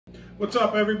What's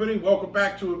up, everybody? Welcome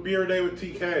back to A Beer Day with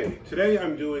TK. Today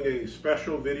I'm doing a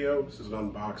special video. This is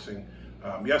an unboxing.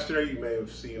 Yesterday you may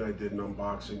have seen I did an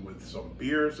unboxing with some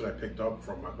beers that I picked up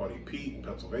from my buddy Pete in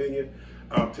Pennsylvania.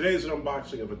 Today is an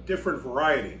unboxing of a different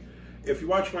variety. If you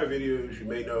watch my videos, you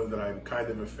may know that I'm kind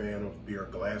of a fan of beer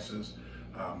glasses.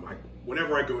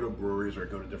 Whenever I go to breweries or I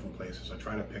go to different places, I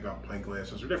try to pick up pint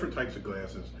glasses or different types of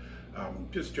glasses,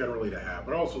 just generally to have,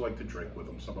 but I also like to drink with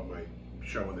them. Some of my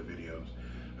show in the videos.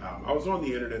 I was on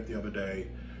the internet the other day,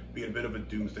 being a bit of a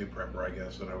doomsday prepper, I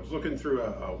guess, and I was looking through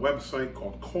a website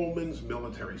called Coleman's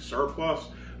Military Surplus.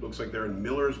 Looks like they're in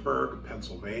Millersburg,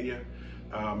 Pennsylvania.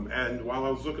 And while I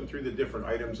was looking through the different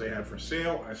items they had for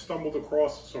sale, I stumbled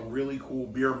across some really cool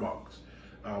beer mugs.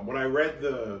 When I read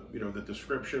the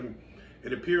description,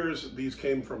 it appears these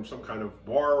came from some kind of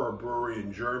bar or brewery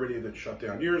in Germany that shut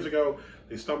down years ago.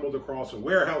 They stumbled across a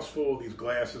warehouse full of these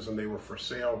glasses and they were for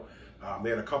sale.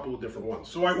 They had a couple of different ones.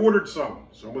 So I ordered some.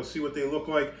 So I'm going to see what they look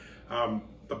like.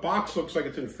 The box looks like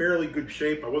it's in fairly good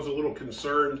shape. I was a little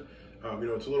concerned.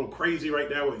 It's a little crazy right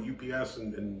now with UPS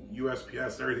and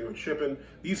USPS and everything with shipping.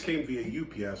 These came via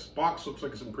UPS. Box looks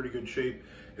like it's in pretty good shape.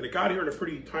 And it got here in a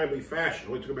pretty timely fashion. It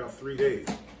only took about 3 days.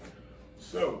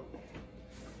 So,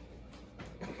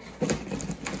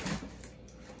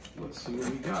 let's see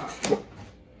what we got.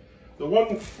 The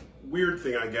one weird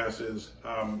thing, I guess, is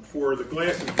for the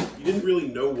glasses, you didn't really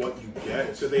know what you get.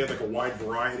 It said they had like a wide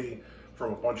variety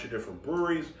from a bunch of different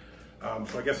breweries.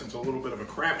 So I guess it's a little bit of a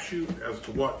crapshoot as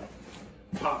to what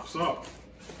pops up.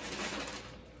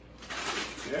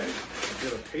 Okay,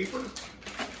 get a paper.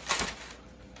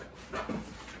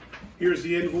 Here's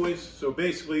the invoice. So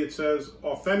basically it says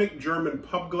authentic German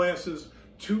pub glasses,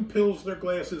 2 Pilsner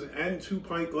glasses and 2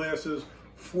 pint glasses,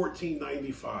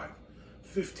 $14.95.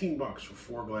 15 bucks for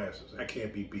 4 glasses. That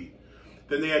can't be beat.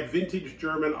 Then they had vintage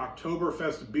German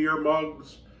Oktoberfest beer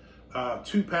mugs,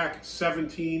 2-pack,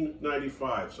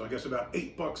 $17.95. So I guess about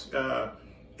 8 bucks,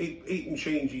 eight and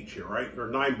change each here, right? Or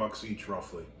 9 bucks each,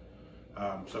 roughly.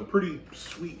 So pretty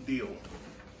sweet deal.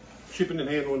 Shipping and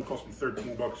handling cost me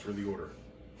 13 bucks for the order.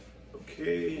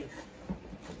 Okay.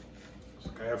 Looks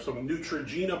like I have some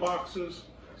Neutrogena boxes.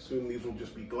 I assume these will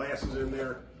just be glasses in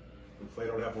there. Hopefully I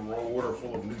don't have a wrong order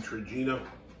full of Neutrogena.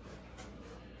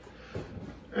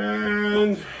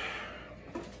 And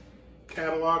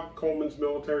catalog, Coleman's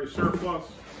Military Surplus.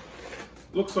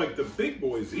 Looks like the big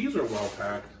boys, these are well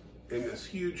packed in this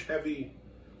huge heavy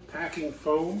packing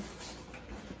foam.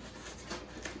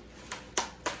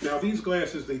 Now these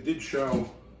glasses, they did show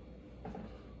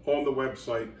on the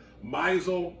website,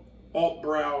 Maisel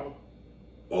Altbräu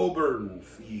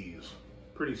Obernsees.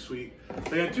 Pretty sweet.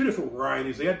 They had 2 different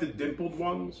varieties. They had the dimpled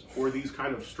ones, or these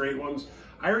kind of straight ones.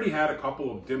 I already had a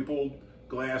couple of dimpled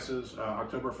glasses,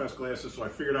 Oktoberfest glasses, so I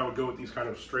figured I would go with these kind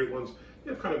of straight ones.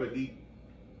 They have kind of a neat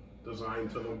design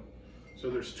to them.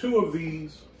 So there's 2 of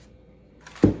these,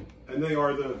 and they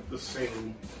are the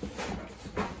same.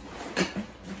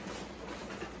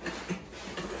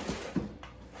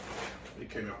 They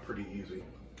came out pretty easy.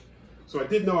 So I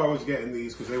did know I was getting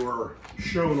these because they were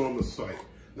shown on the site.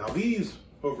 Now these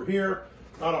over here,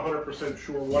 not 100%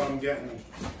 sure what I'm getting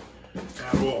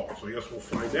at all. So I guess we'll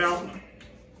find out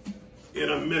in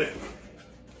a minute.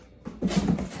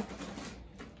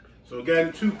 So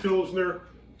again, 2 Pilsner,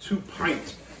 2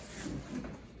 Pint.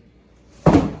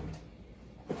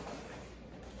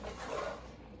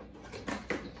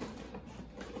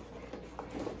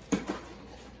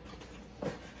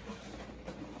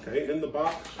 Okay, in the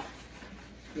box,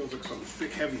 feels like some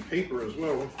thick, heavy paper as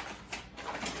well.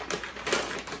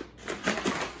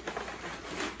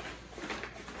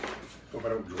 Hope I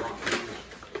don't drop these.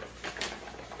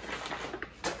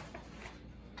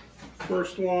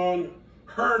 First one,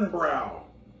 Herrenbrau.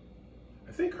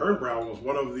 I think Herrenbrau was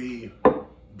one of the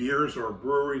beers or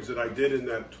breweries that I did in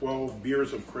that 12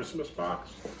 Beers of Christmas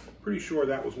box. Pretty sure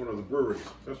that was one of the breweries.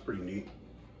 That's pretty neat.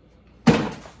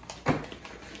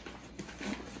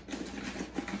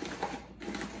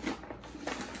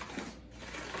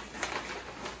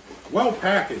 Well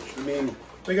packaged. I mean,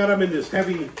 they got them in this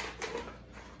heavy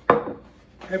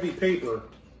paper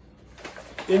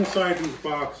inside these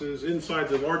boxes, inside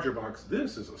the larger box.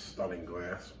 This is a stunning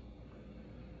glass.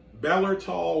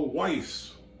 Bellertal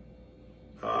Weiss,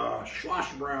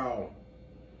 Schlossbrau,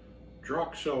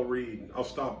 Droxelried. I'll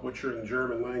stop butchering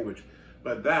German language.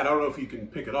 But that, I don't know if you can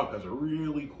pick it up, has a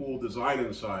really cool design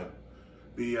inside.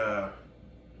 The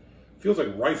feels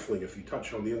like rifling if you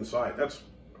touch on the inside. That's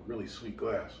a really sweet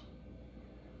glass.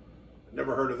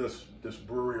 Never heard of this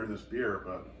brewery or this beer,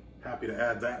 but happy to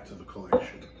add that to the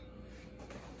collection.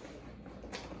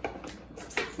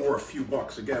 for a few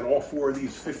bucks. Again, all 4 of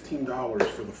these, $15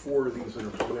 for the 4 of these that are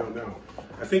coming out now.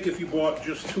 I think if you bought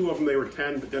just 2 of them, they were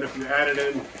 10, but then if you added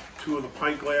in 2 of the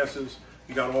pint glasses,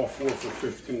 you got all 4 for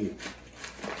 15.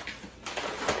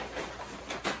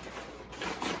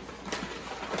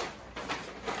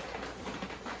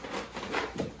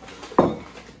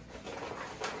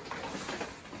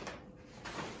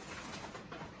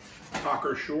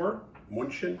 Hacker-Pschorr,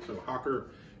 München, so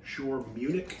Hacker-Pschorr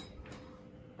Munich.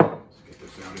 Let's get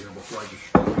this out of here before I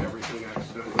destroy everything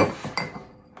accidentally.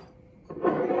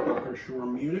 Hacker-Pschorr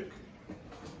Munich.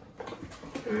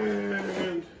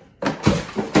 And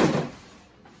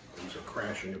things are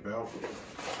crashing about.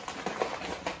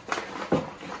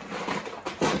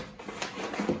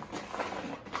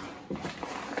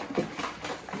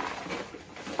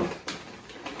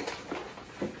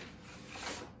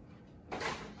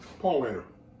 Paulaner.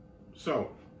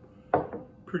 So,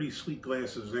 pretty sleek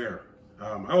glasses there.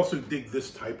 I also dig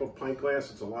this type of pint glass.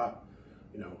 It's a lot,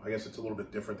 you know, I guess it's a little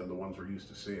bit different than the ones we're used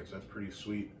to seeing, so that's pretty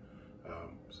sweet. It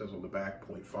says on the back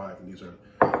 0.5, and these are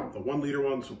the 1 liter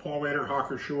ones. So Paulaner,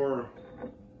 Hacker-Pschorr,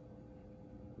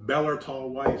 Bellertal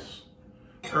Weiss,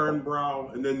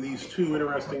 Herrenbrau, and then these 2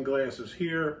 interesting glasses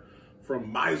here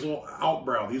from Maisel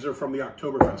Altbräu. These are from the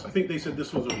Oktoberfest. I think they said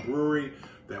this was a brewery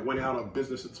that went out of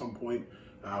business at some point.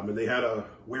 And they had a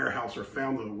warehouse, or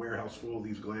found a warehouse full of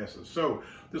these glasses. So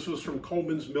this was from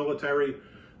Coleman's Military.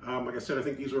 Like I said, I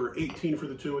think these were 18 for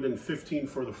the 2 and then 15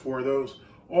 for the 4 of those.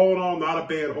 All in all, not a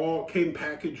bad haul. Came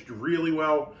packaged really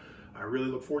well. I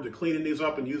really look forward to cleaning these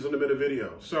up and using them in a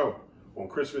video. So on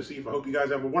Christmas Eve, I hope you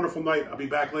guys have a wonderful night. I'll be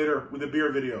back later with a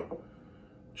beer video.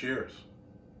 Cheers.